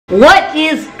What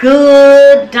is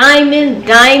good, Diamond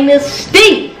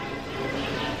Dynasty?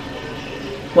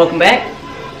 Welcome back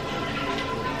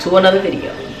to another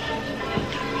video.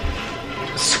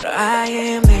 I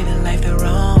am living life the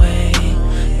wrong way.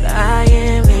 I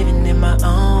am living in my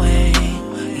own way.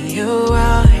 You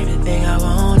are everything I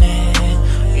wanted.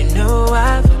 You know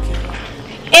I.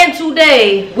 And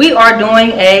today we are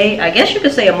doing I guess you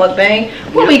could say a mukbang.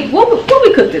 What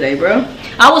we cooked today, bro?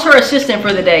 I was her assistant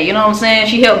for the day. You know what I'm saying?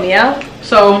 She helped me out.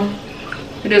 So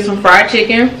we did some fried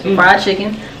chicken.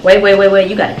 Wait.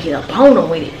 You gotta get up on them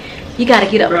with it. You gotta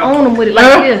get up on them with it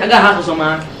like this. I got hot sauce on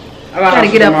mine. I gotta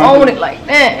get up on it like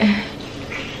that.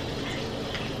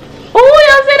 Oh,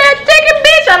 y'all say that chicken,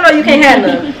 bitch? I know you can't have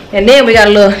none. And then we got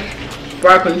a little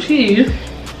broccoli and cheese.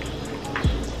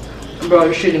 Bro,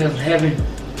 this chicken is heaven.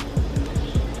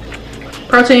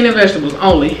 Protein and vegetables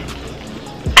only.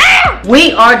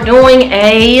 We are doing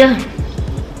a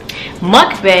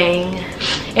mukbang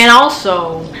and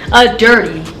also a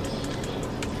dirty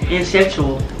and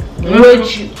sexual.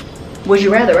 Would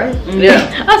you rather, right?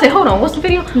 Yeah. I said, hold on, what's the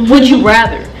video? Would you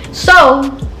rather? So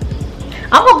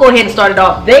I'm gonna go ahead and start it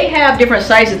off. They have different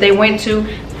sites that they went to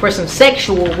for some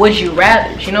sexual would you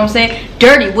rathers. You know what I'm saying?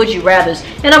 Dirty would you rathers.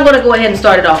 And I'm gonna go ahead and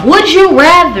start it off. Would you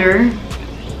rather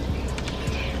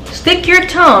stick your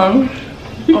tongue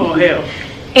oh hell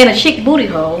in a chick booty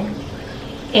hole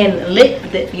and lick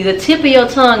the tip of your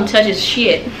tongue touches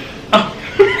shit?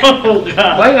 Oh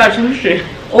god. Why you got some shit?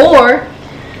 Or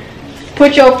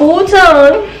put your full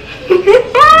tongue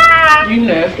you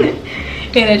nasty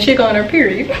in a chick on her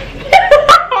period.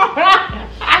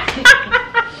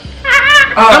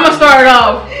 I'm gonna start it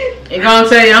off and gonna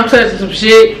tell you I'm touching some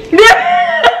shit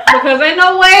because ain't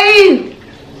no way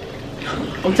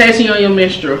I'm tasting you on your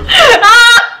menstrual.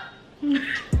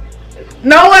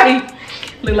 No way.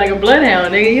 Look like a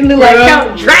bloodhound, nigga. You look like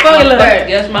Count Dracula.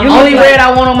 That's my only red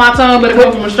I want on my tongue, but it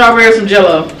comes from a strawberry and some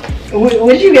Jello.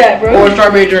 What you got, bro? Or a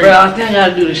strawberry drink. Bro, I think I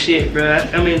gotta do the shit, bro.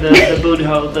 I mean the booty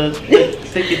hole, the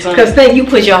stick your tongue. Cause then you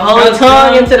put your whole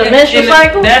tongue into the menstrual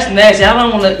cycle. That's nasty. I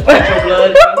don't want to touch your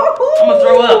blood. I'm gonna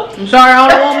throw up. I'm sorry, I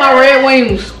don't want my red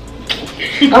wings.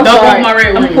 I'm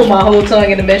gonna put my whole tongue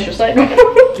in the menstrual cycle.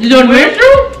 You doing the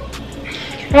menstrual?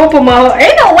 I'm gonna put my whole,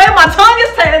 ain't no way my tongue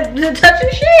is touching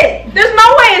shit. There's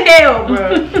no way in hell,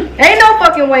 bro. Ain't no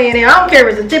fucking way in hell. I don't care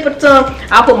if it's the tip of the tongue.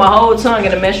 I'll put my whole tongue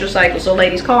in the menstrual cycle. So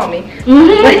ladies, call me.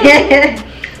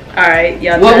 All right,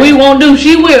 y'all. What we won't do,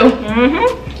 she will.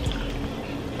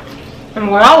 And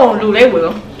what I won't do, they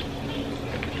will.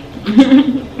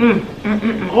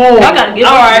 Oh, I gotta get.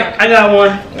 All right, I got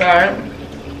one. All right.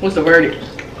 What's the verdict?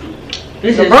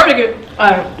 This is verdict.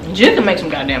 Jen can make some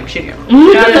goddamn chicken.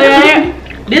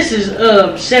 This is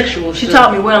sexual. She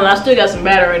taught me well, and I still got some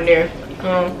batter in there.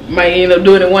 Might end up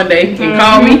doing it one day and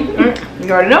call me.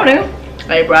 You already know that.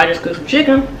 Hey, bro, I just cooked some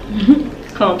chicken.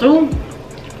 Come through.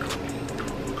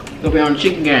 Gonna be on the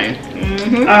chicken game.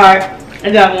 Alright,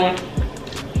 I got one.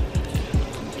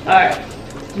 Alright.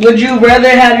 Would you rather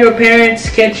have your parents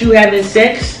catch you having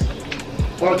sex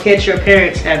or catch your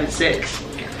parents having sex?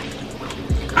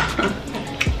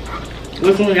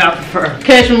 Which one y'all prefer?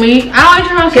 Catch me. I ain't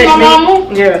trying to see my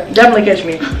mama. Yeah, definitely catch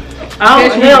me. I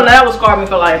don't. Hell, that would scar me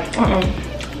for life.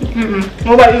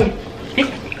 What about you?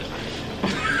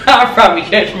 I'll probably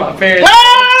catch my parents.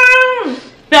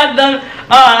 Not done.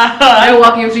 I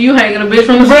walk into you hanging a bitch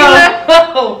from the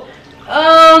ceiling.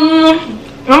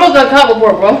 I almost got caught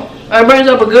before, bro. That brings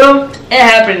up a good. It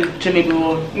happened to me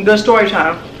before. Good story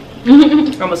time.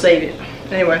 I'm gonna save it.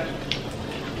 Anyway,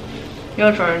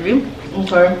 your turn, dude.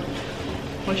 Okay.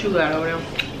 What you got over there?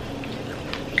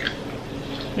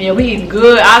 Yeah, we eating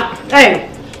good. I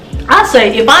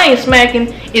say if I ain't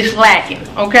smacking, it's lacking.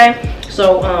 Okay.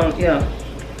 So yeah.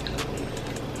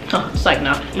 It's like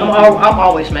nah. I'm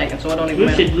always smacking, so I don't even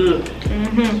matter. This shit good.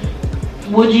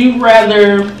 Would you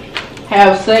rather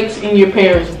have sex in your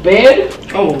parents' bed?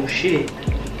 Oh shit.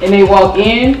 And they walk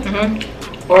in,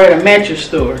 or at a mattress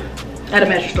store? At a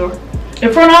mattress store.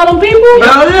 In front of all them people?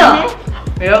 Oh yeah.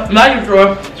 Yep. Mattress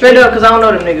store. Straight up, cause I don't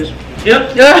know them niggas. Yep.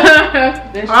 I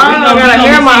got a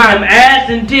hair in my eye. Ass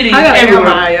and titties. I got a hair in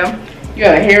my eye, yo. You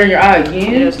got a hair in your eye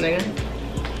again? Yes, nigga.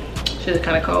 Shit is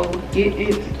kind of cold. Get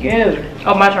it together.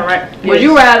 Oh, my turn, right? Yes. Would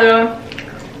you rather?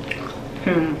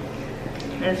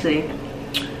 Let's see.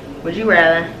 Would you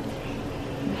rather?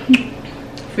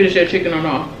 Finish that chicken or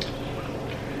not?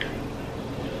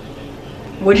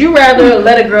 Would you rather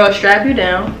let a girl strap you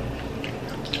down,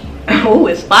 Oh,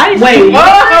 it's spicy. Wait, what?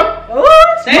 Oh,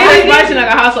 it's It's spicy. spicy like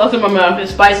a hot sauce in my mouth.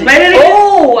 It's spicy. Say that again.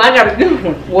 Oh, I got a good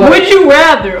one. What? Would you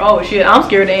rather? Oh shit, I'm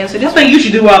scared to answer I this. think you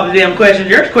should do all the damn questions.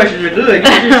 Your questions are good.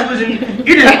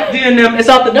 You're just doing them. It's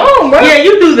off the dome, bro. Yeah,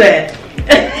 you do that.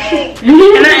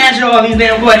 And I answer all these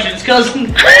damn questions because the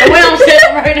way I'm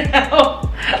sitting right now.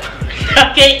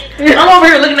 Okay, I'm over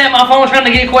here looking at my phone trying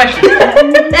to get questions.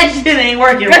 That shit ain't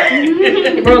working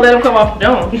right. Bro, let them come off the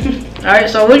dome. Alright,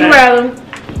 so would you rather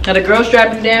let a girl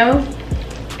strap you down,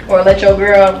 or let your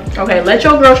girl? Okay, let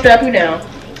your girl strap you down,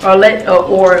 or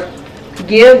or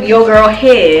give your girl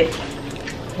head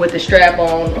with the strap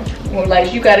on. Or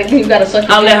like you gotta suck.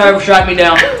 I'll let her strap me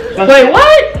down. Wait,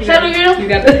 what? Say that again. You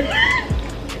got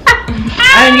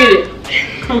I didn't get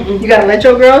it. You gotta let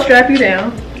your girl strap you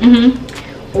down,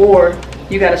 Mm-hmm. or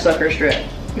you gotta suck her strap.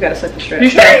 You gotta suck the strap. You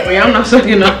strap me. I'm not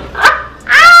sucking up.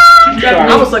 I'm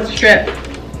gonna suck the strap.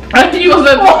 You gonna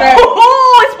suck the strap?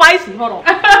 Oh, it's spicy. Hold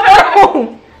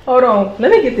on. Hold on.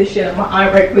 Let me get this shit out of my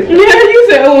eye right quick. Yeah, you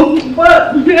said, oh.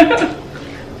 What?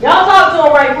 Y'all talk to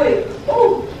him right quick.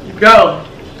 Ooh. Go.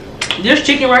 This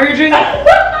chicken right here, Jig.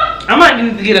 I might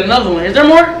need to get another one. Is there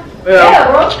more?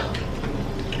 Yeah, bro.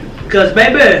 Cause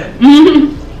baby.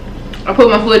 I put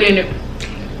my foot in it.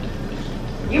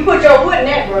 You put your foot in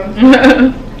that, bro.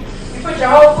 You put your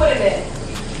whole foot in that.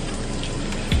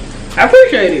 I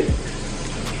appreciate it.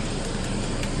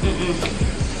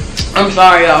 I'm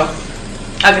sorry, y'all.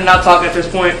 I cannot talk at this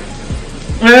point.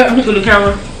 To the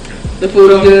camera. The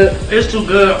food is good. It's too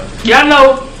good. Y'all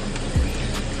know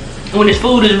when this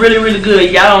food is really, really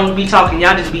good, y'all don't be talking.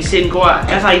 Y'all just be sitting quiet.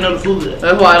 That's how you know the food good.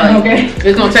 That's why I like Okay.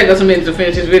 it's gonna take us a minute to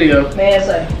finish this video. Man,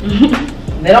 say.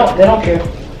 They don't care.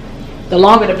 The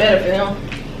longer the better for them.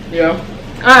 Yeah.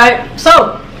 Alright,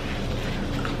 so.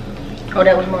 Oh,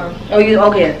 that was mine. Oh, you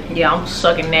okay. Yeah, I'm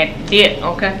sucking that dick,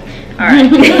 okay? Alright.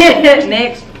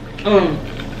 Next.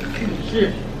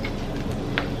 Shit.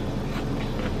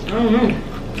 I don't know.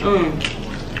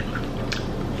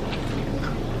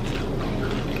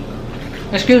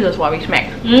 Excuse us while we smack.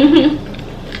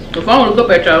 The phone look up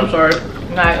at y'all, I'm sorry.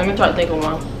 Alright, let me try to think of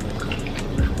one.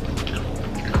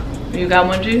 You got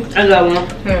one, G? I got one.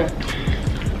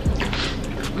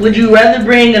 Would you rather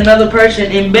bring another person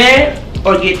in bed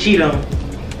or get cheated on?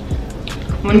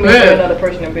 When you bring another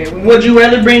person in bed. Would you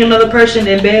rather bring another person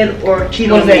in bed or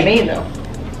cheat What on does that me? mean, though?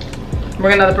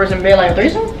 Bring another person in bed like a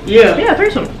threesome? Yeah. Yeah,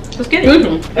 threesome. Let's get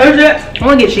it. How's that? I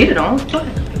want to get cheated on.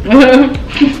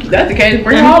 That's the case,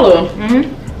 bring all of them.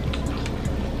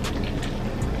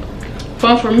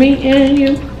 Fun for me and you.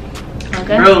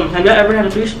 Okay. Bro, have y'all ever had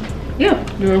a threesome? Yeah.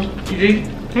 Yeah. You did?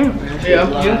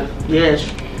 Yeah. Yes.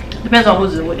 Depends on who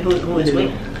it's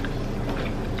with.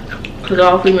 Because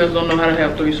all females don't know how to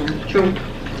have threesome. True.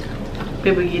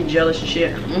 People get jealous and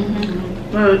shit.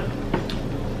 But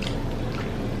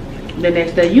the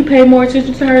next day, you pay more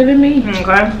attention to her than me.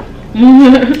 Okay.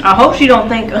 I hope she don't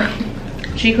think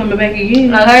She coming back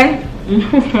again. okay.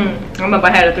 I remember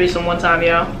I had a threesome one time,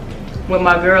 y'all, with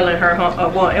my girl and her.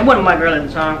 Well, it wasn't my girl at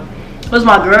the time. It was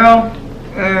my girl.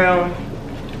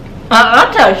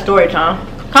 I'll tell you story time.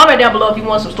 Comment down below if you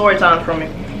want some story time from me.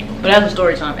 But that's a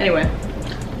story time. Anyway,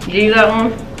 you got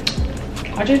one?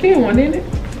 I just did one, didn't it?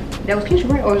 That was Keisha,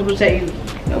 right? Or was that you?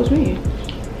 That was me.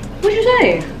 What'd you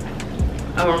say?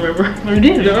 I don't remember. You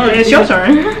did. No, It's your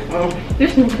turn. Oh. You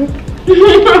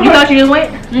thought you just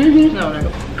went? No,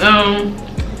 no.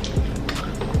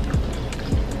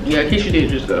 Yeah, Keisha did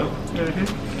just go.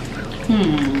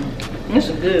 This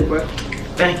is good, bro.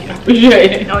 Thank you.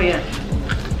 Yeah. Oh yeah.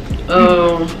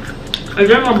 Is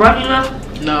there more broccoli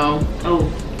left? No. Oh.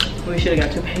 We should have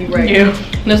got too many, right? Yeah.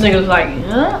 This nigga was like,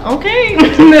 okay.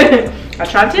 I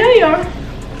tried to tell y'all.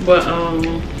 But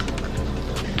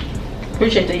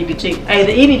Appreciate the EBT. Hey,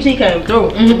 the EBT came through.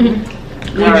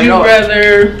 would you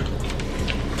rather?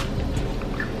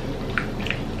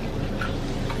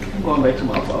 I'm going back to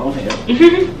my phone here.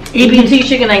 EBT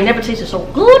chicken ain't never tasted so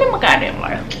good in my goddamn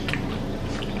life.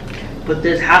 Put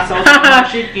this hot sauce on my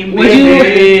chicken,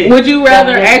 Would you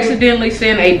rather accidentally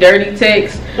send a dirty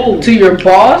text to your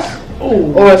boss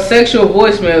or a sexual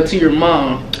voicemail to your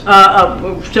mom?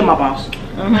 To my boss.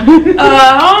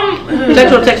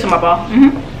 Sexual text to my boss.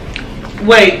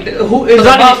 Wait, who is the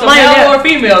boss, a male or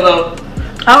female though?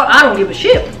 I don't give a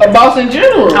shit. A boss in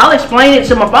general. I'll explain it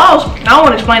to my boss. I don't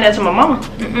want to explain that to my mama.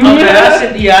 Okay, I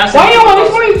said. Why you don't want to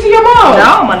explain it to your mom?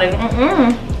 No, my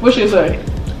nigga. What she say?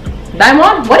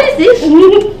 Diamond, what is this?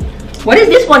 What is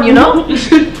this one, you know? You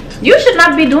should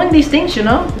not be doing these things, you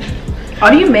know?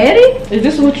 Are you married? Is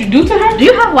this what you do to her? Do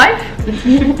you have wife?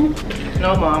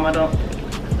 No, mom, I don't.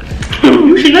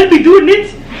 You should not be doing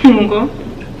this. Okay.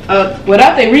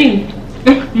 Without they ring.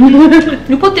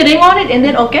 You put the ring on it and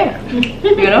then okay.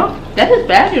 You know? That is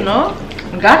bad, you know.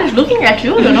 God is looking at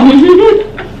you, you know.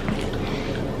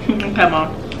 Okay,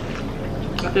 Mom.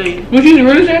 I feel you. Would you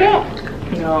really say that?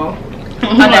 No.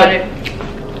 I doubt it.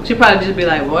 She'd probably just be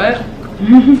like, what?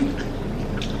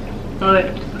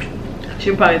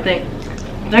 She'd probably think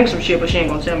some shit, but she ain't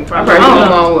gonna tell me. Probably.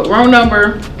 Wrong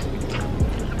number.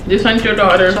 This ain't your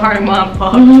daughter. Sorry, Mom.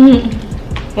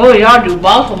 What do y'all do?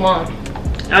 Boss or Mom?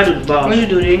 I do the boss. What you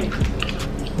do, D?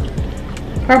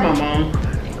 Probably my mom.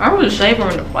 I'm really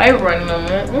savoring the flavor right now,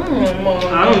 man. I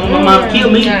don't know. My mom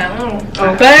killed me.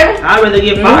 Okay. I'd rather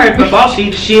get fired for boss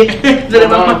eat shit than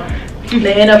my mom.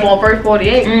 They end up on first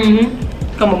 48.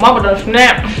 Come on, Mama done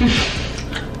snap.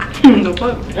 The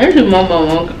fuck? Actually, my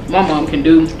mom can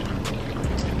do.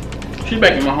 She's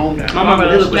back in my hometown. My mama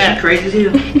little, but she crazy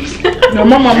as hell. No,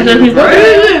 my mom says she's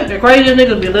crazy. The craziest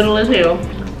niggas be little as hell.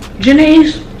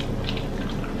 Janice,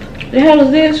 the hell is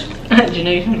this?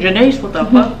 Janice, what the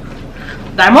fuck?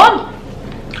 Diamond?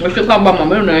 We should talk about my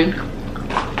middle name.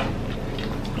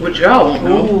 Which y'all won't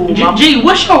know. Ooh, Gee,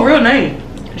 what's your real name?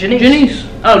 Janice.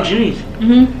 Oh, Janice.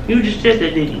 You just said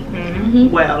that, didn't you?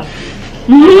 Wow.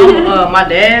 My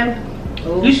dad.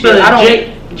 You spell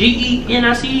it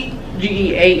G-E-N-I-C-E?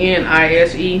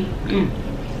 Geanise.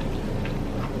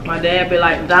 My dad be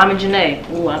like, Diamond Janae.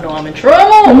 Ooh, I know I'm in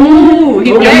trouble. Ooh,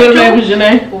 he black middle name too. is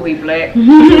Janae. Ooh, he black.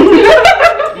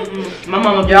 My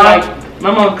mama be like,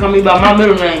 my mama call me by my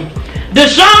middle name.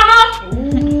 Deshauna!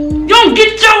 You don't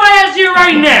get your ass here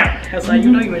right now! That's how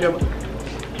you know you in trouble.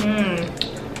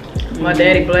 My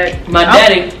daddy black. My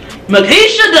daddy,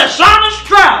 Makisha Deshauna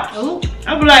Strauss. Ooh.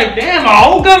 I be like, damn, my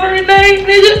whole government name,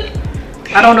 nigga.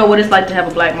 I don't know what it's like to have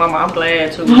a black mama. I'm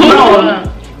glad too.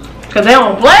 Cause they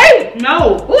don't play.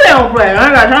 No. Who they don't play? I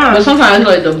ain't got time. But sometimes it's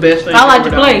like the best thing. I like to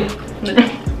play.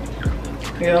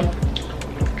 Yeah.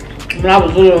 When I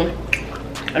was little,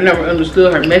 I never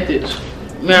understood her methods.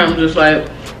 Now I'm just like,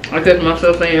 I catch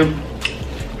myself saying,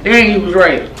 dang, he was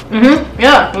right.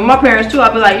 Yeah. With my parents too,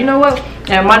 I'd be like, you know what?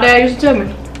 And my dad used to tell me,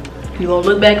 you gonna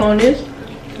look back on this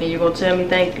and you're gonna tell me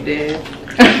thank you, Dad.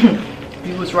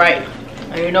 You was right.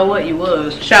 And you know what? You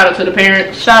was. Shout out to the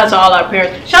parents. Shout out to all our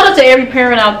parents. Shout out to every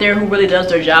parent out there who really does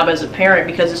their job as a parent,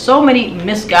 because there's so many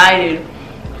misguided,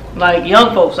 like,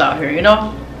 young folks out here, you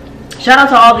know? Shout out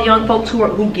to all the young folks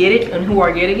who get it and who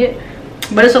are getting it.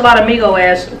 But it's a lot of Migo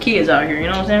ass kids out here, you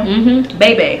know what I'm saying?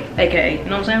 Baby, aka, you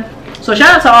know what I'm saying? So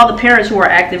shout out to all the parents who are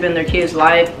active in their kids'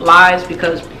 lives,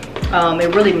 because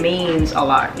it really means a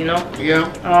lot, you know? Yeah.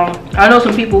 I know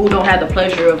some people who don't have the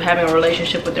pleasure of having a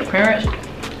relationship with their parents.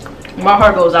 My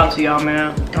heart goes out to y'all,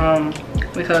 man,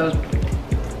 because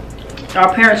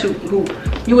our parents who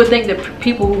you would think that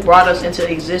people who brought us into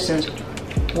existence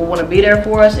will want to be there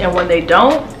for us, and when they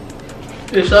don't,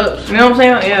 it sucks. you know what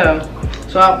I'm saying? Yeah.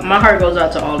 So my heart goes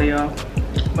out to all of y'all.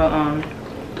 But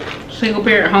single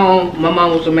parent home, my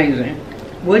mom was amazing.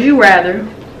 Would you rather?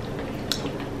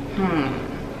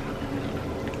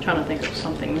 Trying to think of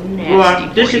something nasty.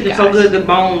 Boy, this shit is so good. The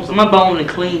bones, my bone is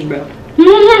clean, bro.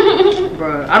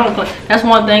 Bruh, I don't clean. That's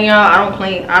one thing, y'all. I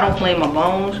don't clean my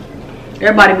bones.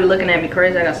 Everybody be looking at me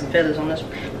crazy. I got some feathers on this,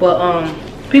 but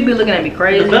people be looking at me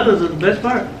crazy. The feathers is the best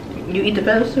part. You eat the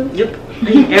feathers too? Yep.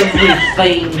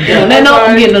 Everything. Yeah, they know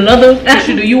I'm getting another.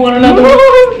 Do you want another?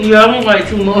 Yeah, I want like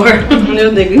 2 more.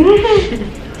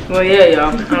 Well, yeah,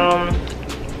 y'all.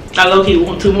 I low key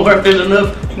want 2 more if there's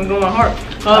enough. We're going hard.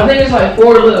 I think it's like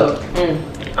 4 left.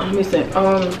 Let me see.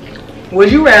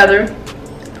 Would you rather?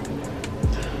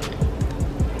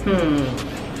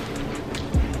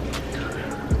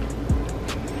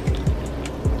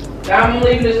 I'm gonna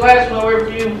leave this last one over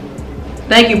for you.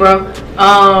 Thank you, bro.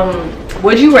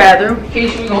 Would you rather?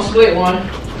 Keisha, we gonna split one.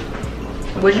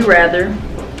 Would you rather?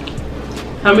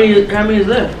 How many is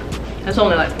left? That's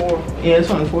only like 4. Yeah, it's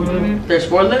only 4 left. There's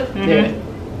 4 left? Yeah.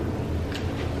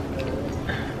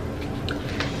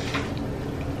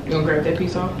 You gonna grab that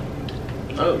piece off?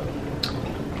 Oh.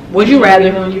 Would you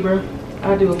rather? On you, bro.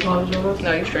 I do apologize.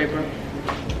 No, you're straight, bro.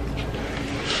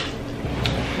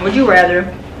 Would you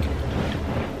rather?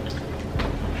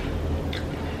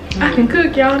 I can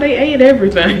cook, y'all. They ate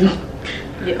everything.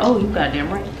 Yeah. Oh, you goddamn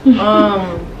right.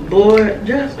 Boy,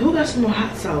 just who got some more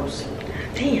hot sauce?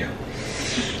 Damn.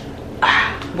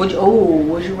 Would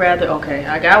you rather? Okay,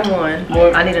 I got one.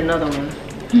 What? I need another one.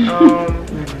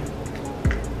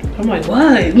 I'm like,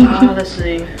 what? Let's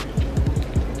see.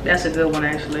 That's a good one,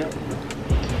 actually.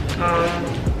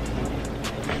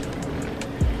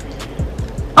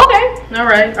 Okay. All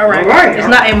right.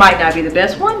 It might not be the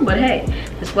best one, but hey,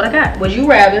 this is what I got. Would you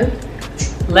rather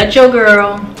let your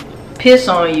girl piss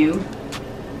on you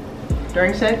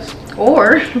during sex,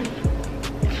 or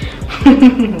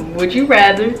Would you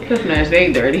rather? That's nasty.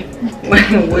 Ain't dirty.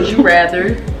 Would you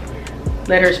rather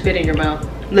let her spit in your mouth?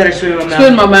 Let her spit in my mouth. Spit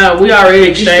in my mouth. We already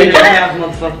exchanged.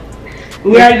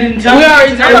 We already didn't tell We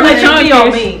already. I'm gonna let you pee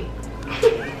on me.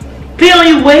 Pee on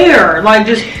you where? Like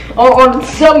just on the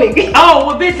stomach. oh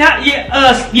well, bitch. Yeah,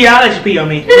 I'll let you pee on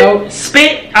me. Nope.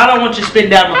 Spit. I don't want you spitting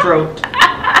down my throat.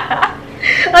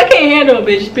 I can't handle a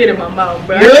bitch spit in my mouth,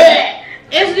 bro.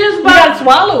 It's just You gotta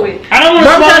swallow it. I don't want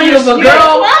to swallow you. If a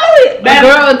girl, Swallow it. a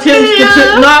girl attempts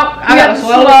to no, I gotta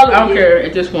swallow it. I don't it. care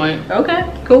at this point. Okay,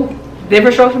 cool.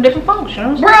 Different strokes for different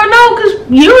functions. Bro, no, cause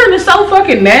urine is so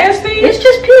fucking nasty. It's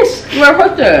just piss. Bro,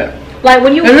 fuck that. Like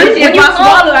when you If when you I come,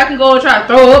 swallow, I can go and try to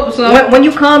throw up or something. when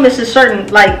you come, it's a certain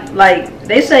like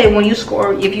they say when you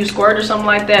squirt, if you squirt or something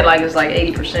like that, like it's like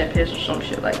 80% piss or some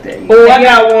shit like that. Oh, I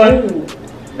got one. Ooh,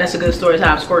 that's a good story. It's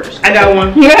how squirters. I got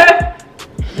one. Yeah.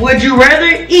 Would you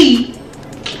rather eat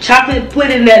chocolate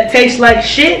pudding that tastes like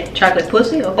shit, Chocolate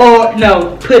pussy. Okay. or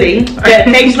no pudding that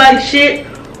tastes like shit,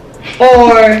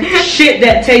 or shit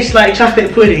that tastes like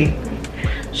chocolate pudding?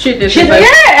 Shit, this Shit, is like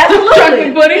yeah, absolutely.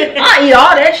 chocolate pudding. I eat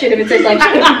all that shit if it tastes like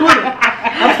chocolate pudding.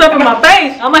 I'm stuffing my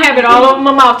face. I'm gonna have it all over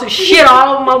my mouth to shit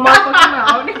all over my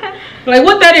motherfucking mouth. Like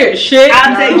what that is? Shit.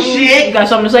 I'll take You shit. got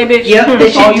something to say, bitch? Yep,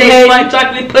 this Oh, shit you tastes hating? like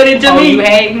chocolate pudding to Oh, me. you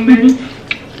hating, bitch?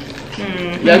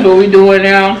 That's what we doing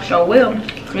now. Sure will.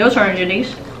 Your turn,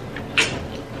 Janice.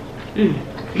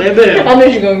 Baby. I knew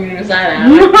you were gonna give me the side eye.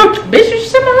 Bitch, you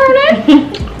sit behind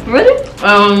that?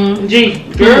 Really? G,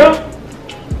 girl.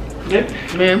 Yep,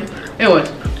 man. Anyways,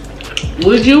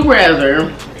 would you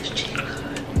rather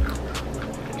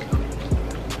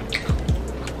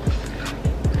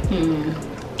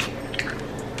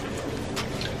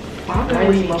I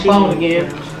need my phone again.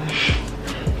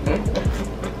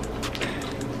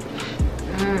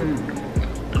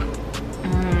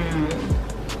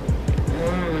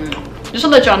 Just to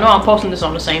let y'all know, I'm posting this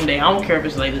on the same day. I don't care if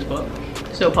it's latest, but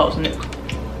still posting it.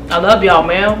 I love y'all,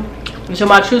 man. And to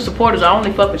my true supporters, I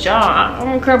only fuck with y'all. I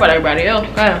don't care about everybody else.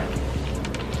 Okay?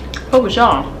 Fuck with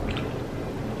y'all.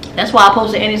 That's why I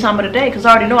post it any time of the day, because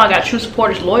I already know I got true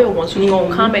supporters, loyal ones who's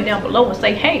gonna comment down below and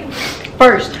say, hey,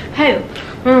 first, hey,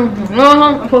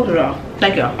 I fuck with y'all.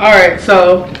 Thank y'all. Alright,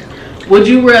 so would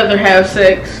you rather have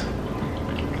sex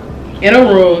in a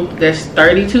room that's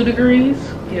 32 degrees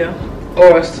Yeah.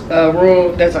 or a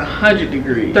room that's 100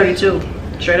 degrees? 32.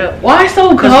 Straight up. Why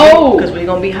so cold? Because we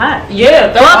gonna be hot.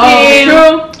 Yeah, Fuck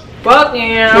that's true. Fuck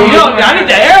yeah. You know, I need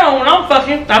the air on when I'm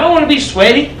fucking. I don't want to be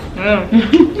sweaty.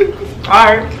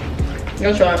 Alright.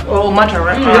 Your turn. Oh, my turn,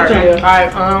 right? Your turn.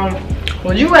 Alright,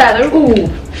 would you rather? Ooh.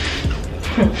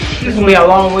 This is gonna be a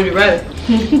long would you rather.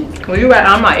 Would you rather?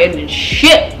 I'm not editing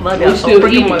shit. Love y'all so still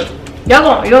freaking eating. much.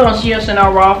 Y'all gonna see us in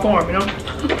our raw form, you know?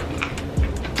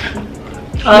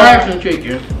 Have some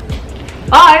chicken.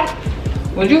 Alright.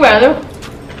 Would you rather?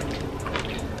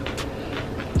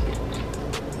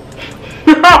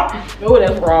 Oh,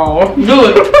 that's raw. Do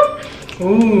it.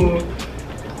 Ooh.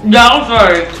 No, I'm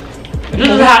sorry. This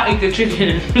is how I eat the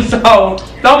chicken. So,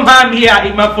 don't mind me how I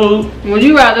eat my food. Would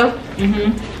you rather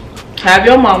have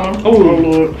your mama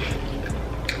Oh,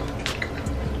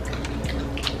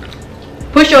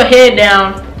 push your head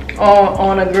down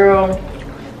on a girl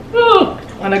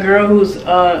who's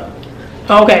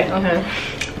okay.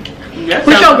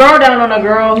 Push your girl down on a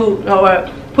girl who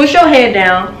push your head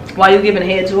down while you giving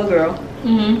head to a girl,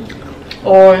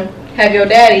 or have your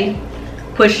daddy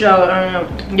push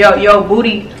your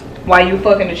booty while you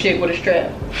fucking the chick with a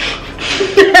strap.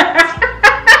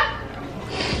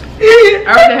 I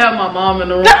already have my mom in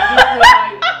the room. yeah,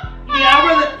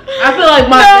 I feel like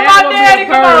my daddy,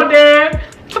 come on, dad.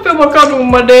 I feel more comfortable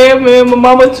with my dad, man. My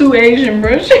mama too Asian,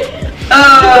 bro.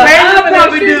 I'll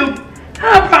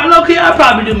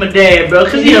probably do my dad, bro,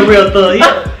 cause he a real thug.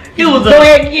 He was a. Go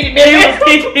ahead and get it,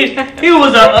 man. He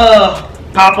was a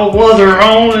Papa was her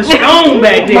own and strong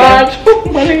back then.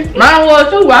 Mine was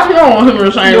too. I don't want him in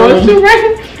the same Yours too, room.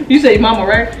 right? You say your mama,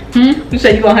 right? You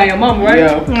say you gonna have your mama, right?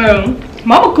 Yeah.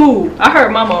 Mama cool. I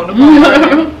heard mama on the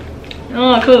phone.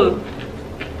 Oh,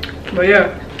 cool. But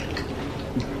yeah.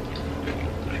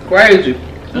 Crazy.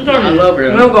 I love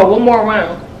her. We'll go one more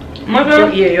round. My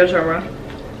turn? Yeah, your turn, round.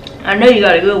 I know you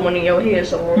got a good one in your head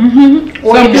somewhere.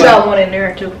 Or you got one in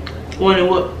there too. One in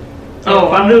what? Oh,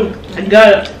 I do. I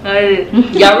got it.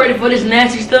 Y'all ready for this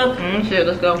nasty stuff? Shit,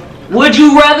 let's go. Would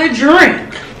you rather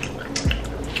drink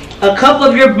a cup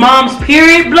of your mom's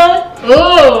period blood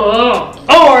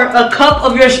or a cup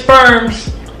of your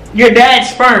dad's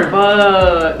sperm?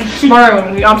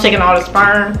 Sperm. I'm taking all the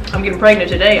sperm. I'm getting pregnant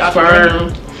today.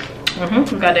 Sperm.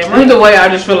 Goddamn right. Either way, I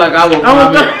just feel like I will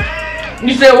vomit.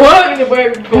 You said what? I feel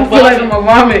like I'm gonna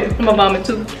vomit. I'm gonna vomit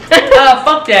too.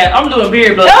 Fuck that. I'm doing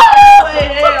beard blood. Oh!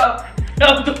 Hell.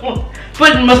 I'm doing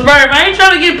putting my sperm. I ain't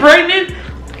trying to get pregnant.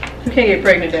 You can't get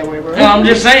pregnant that way, bro. No, I'm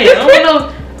just saying. I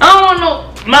don't want no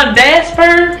my dad's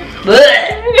sperm.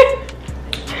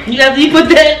 You have to put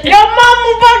that. Your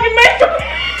mama fucking made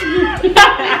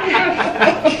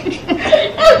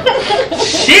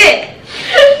Shit.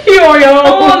 You on your own. I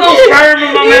don't want no sperm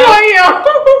in my You mouth. on your own.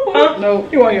 Huh? No,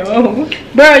 you on your own.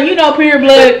 Bro, you know pure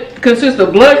blood consists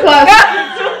of blood clots.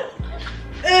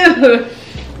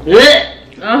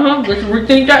 Let's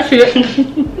rethink that shit.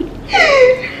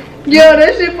 Yo,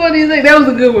 that shit funny as heck. That was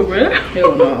a good one, bro.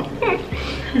 Hell no.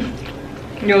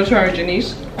 Your turn,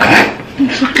 Janice.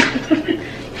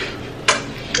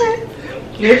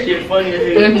 That shit funny as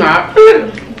hell. It's not.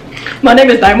 My name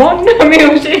is Diamond. I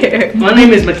mean, shit. My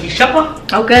name is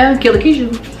Makishapa. Okay, Killer Keisha.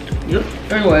 Yep.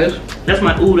 Anyways. That's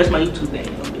my YouTube name.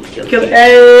 Killer,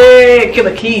 hey,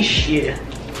 Killer Keish. Yeah.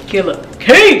 Killer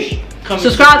Keish.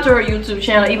 Subscribe to her YouTube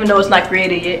channel, even though it's not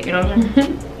created yet. You know what I'm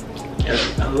saying?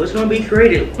 Oh, it's gonna be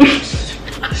created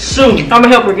soon. I'm gonna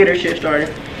help her get her shit started.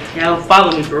 Y'all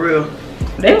follow me for real.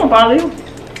 They don't follow you.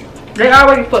 They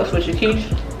already fucks with you,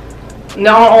 Keish.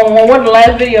 No, on one of the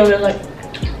last videos, they're like,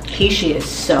 Keisha is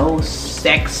so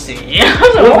sexy. I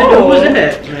was like, What oh. was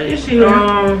that? You see her?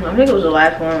 I think it was the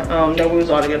last one. No, we was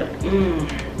all together.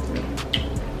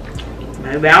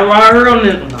 Maybe I'll ride her on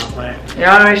this. I'm not playing.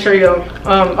 Yeah, I'll make sure you.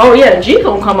 Oh yeah, G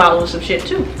gonna come out with some shit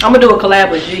too. I'm gonna do a collab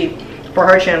with G for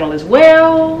her channel as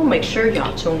well. Make sure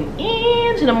y'all tune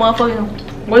in to the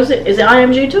motherfucking. What is it? Is it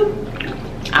IMG too?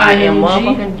 I am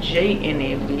motherfucking J in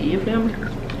it. You feel me? I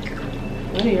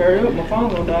need to hurry up. My phone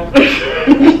gonna die.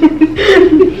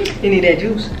 You need that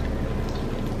juice.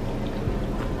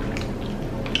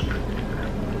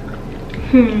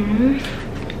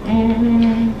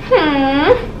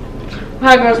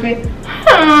 How girls be?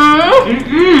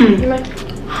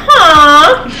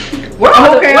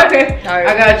 Okay.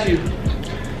 I got you.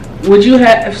 Would you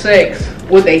have sex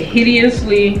with a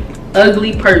hideously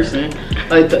ugly person,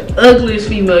 like the ugliest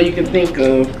female you can think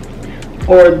of,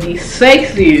 or the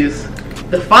sexiest,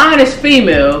 the finest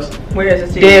females, Where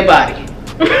is it? dead body?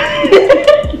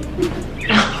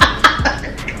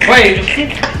 Wait,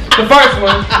 the first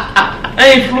one. I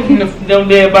ain't fucking them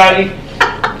dead body.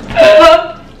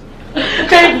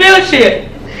 Can't feel shit.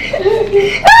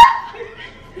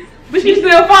 But she's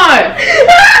still fine.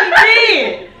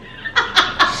 Shit.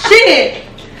 Shit.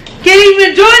 Can't even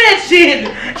enjoy that shit.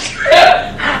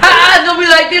 Her eyes gonna be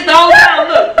like this the whole time.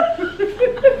 Look.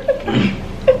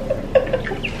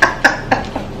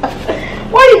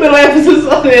 Why you been laughing since I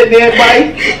said dead body?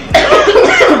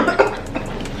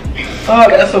 Oh,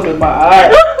 that's something in my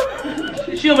eye.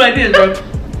 She'll be like this, bro.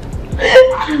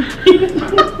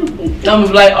 I'm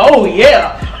like, oh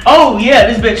yeah,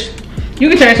 this bitch. You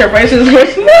can change her face to this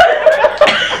person.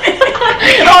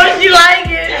 Oh, she like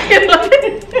it.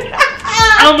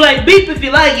 I'm like, beep if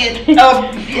you like it.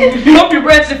 Pump your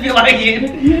breasts if you like it.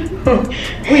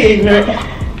 We ignorant.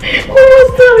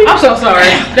 I'm so sorry.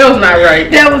 That was not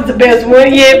right. That was the best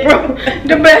one yet, bro.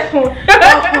 The best one.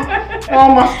 Oh,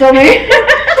 my stomach.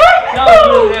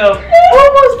 Oh,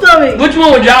 my stomach. Which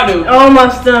one would y'all do? Oh, my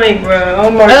stomach, bro. Oh,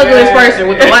 my Ugliest God. person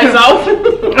with the lights off.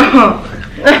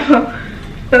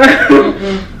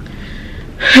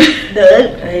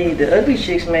 The ugly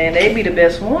chicks, man, they be the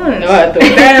best ones. No, I threw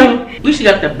it down. We should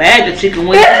have to bag the chicken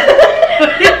wings.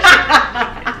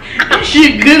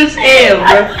 She good as hell,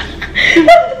 bro.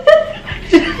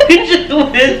 We just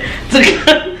went to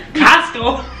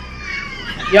Costco.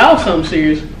 Y'all something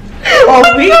serious. Oh,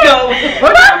 we go.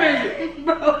 What time is it?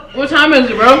 What time is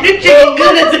it, bro? This chicken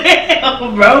good as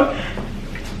hell, bro.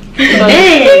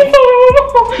 Hey.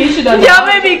 Y'all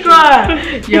made me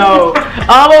cry. Yo,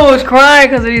 I almost crying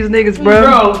because of these niggas, bro.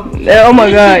 Oh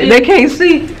my God, they can't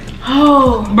see.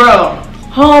 Oh, Bro.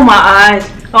 oh my eyes.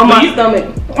 Oh my stomach.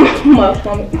 My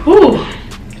stomach. Ooh.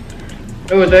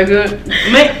 It was that good?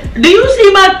 Man, do you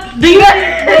see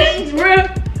veins, bro?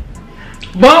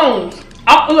 Bones.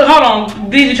 Oh, look, hold on.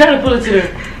 DJ, try to pull it to the.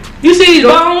 You see these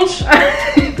bones?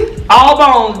 All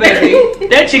bones, baby.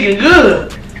 That chicken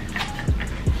good.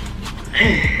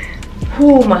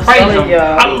 Ooh, my Praise stomach, him.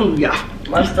 y'all. Hallelujah.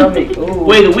 My stomach. Ooh.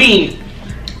 Way to win.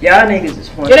 Y'all niggas is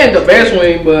funny. It ain't the best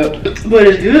wing, but But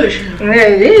it's good. Yeah,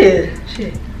 it is.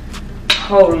 Shit.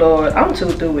 Oh Lord, I'm too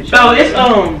through with you. Oh, it's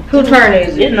Who turn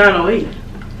is it? it's 9:08.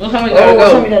 what time we Oh, gotta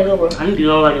what time go? you gotta go, bro? I need to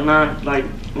go like 9. Like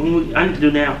I need to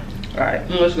do now. Alright,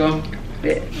 Let's go.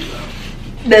 bet.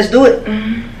 Let's do it.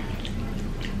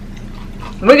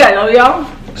 We gotta go, y'all.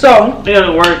 So, They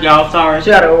gotta work, y'all. Sorry. we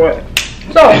gotta work.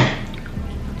 So,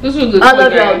 This was the I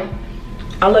love y'all.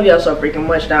 I love y'all so freaking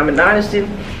much, Diamond Dynasty.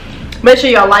 Make sure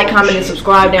y'all like, comment, and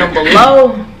subscribe down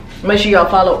below. Make sure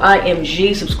y'all follow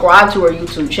IMG. Subscribe to her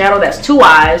YouTube channel. That's 2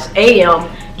 I's,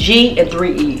 AMG, and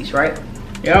 3 E's, right?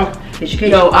 Yo,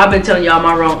 I've been telling y'all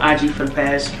my wrong IG for the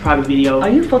past probably video. Are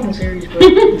you fucking serious, bro?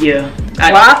 Yeah.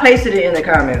 Well, I pasted it in the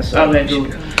comments. So. Okay, cool.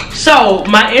 So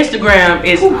my Instagram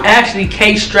is actually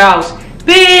K Strauss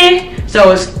Big.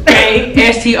 So it's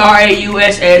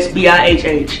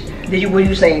KSTRAUSSBIHH. Were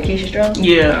you saying Keisha Strauss?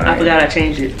 Yeah, right. I forgot I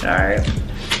changed it. Alright.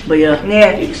 But yeah.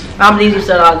 I'm Easy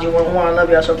Psychology 101. I love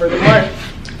y'all so freaking much.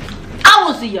 I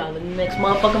will see y'all in the next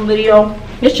motherfucking video.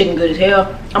 This chicken good as hell.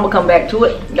 I'm gonna come back to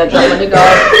it. Gotta drop my nigga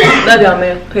off. Love y'all,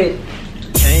 man. Peace.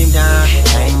 Came down,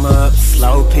 came up,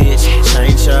 slow pitch,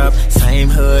 change up, same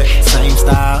hood, same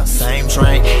style, same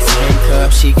drink, same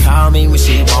cup. She call me when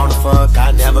she wanna fuck,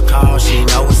 I never call, she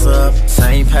know what's up.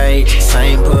 Same page,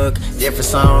 same book, different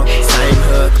song, same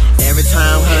hook. Every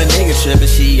time her nigga trippin',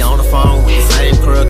 she on the phone with the same crook.